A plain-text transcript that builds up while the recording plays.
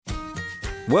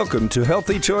Welcome to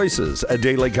Healthy Choices, a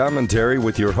daily commentary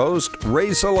with your host,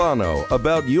 Ray Solano,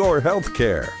 about your health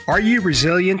care. Are you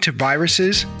resilient to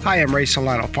viruses? Hi, I'm Ray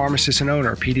Solano, pharmacist and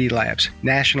owner of PD Labs,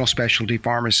 National Specialty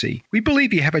Pharmacy. We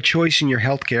believe you have a choice in your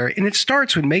health care, and it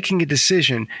starts with making a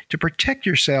decision to protect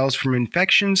yourselves from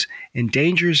infections and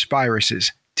dangerous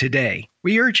viruses today.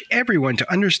 We urge everyone to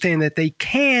understand that they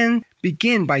can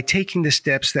begin by taking the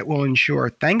steps that will ensure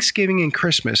Thanksgiving and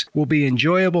Christmas will be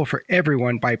enjoyable for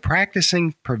everyone by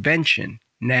practicing prevention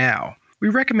now. We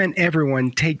recommend everyone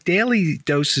take daily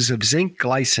doses of zinc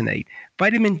glycinate,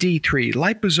 vitamin D3,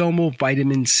 liposomal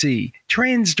vitamin C,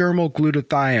 transdermal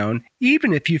glutathione,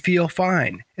 even if you feel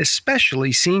fine,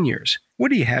 especially seniors.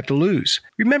 What do you have to lose?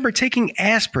 Remember taking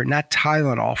aspirin, not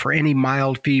Tylenol, for any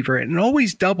mild fever, and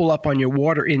always double up on your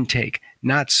water intake,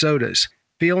 not sodas.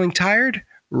 Feeling tired?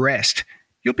 Rest.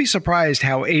 You'll be surprised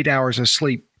how 8 hours of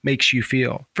sleep makes you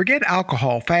feel. Forget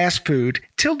alcohol, fast food,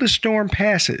 till the storm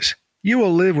passes. You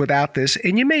will live without this,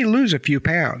 and you may lose a few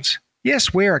pounds.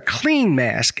 Yes, wear a clean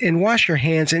mask and wash your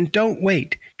hands, and don't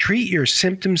wait. Treat your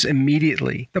symptoms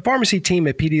immediately. The pharmacy team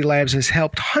at PD Labs has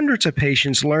helped hundreds of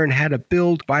patients learn how to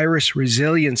build virus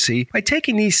resiliency by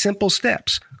taking these simple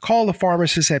steps. Call the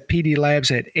pharmacist at PD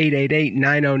Labs at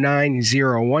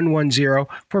 888-909-0110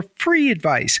 for free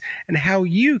advice on how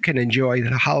you can enjoy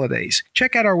the holidays.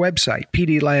 Check out our website,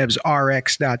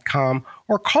 pdlabsrx.com,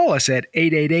 or call us at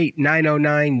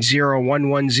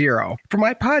 888-909-0110. For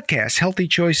my podcast, Healthy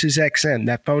Choices XM,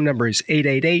 that phone number is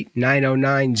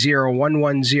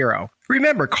 888-909-0110.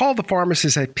 Remember, call the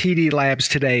pharmacist at PD Labs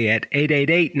today at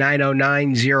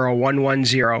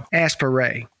 888-909-0110. Ask for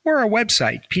Ray. Or our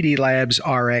website,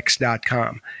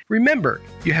 pdlabsrx.com. Remember,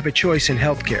 you have a choice in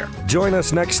healthcare. Join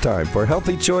us next time for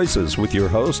Healthy Choices with your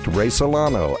host, Ray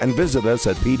Solano, and visit us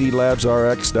at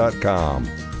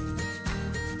pdlabsrx.com.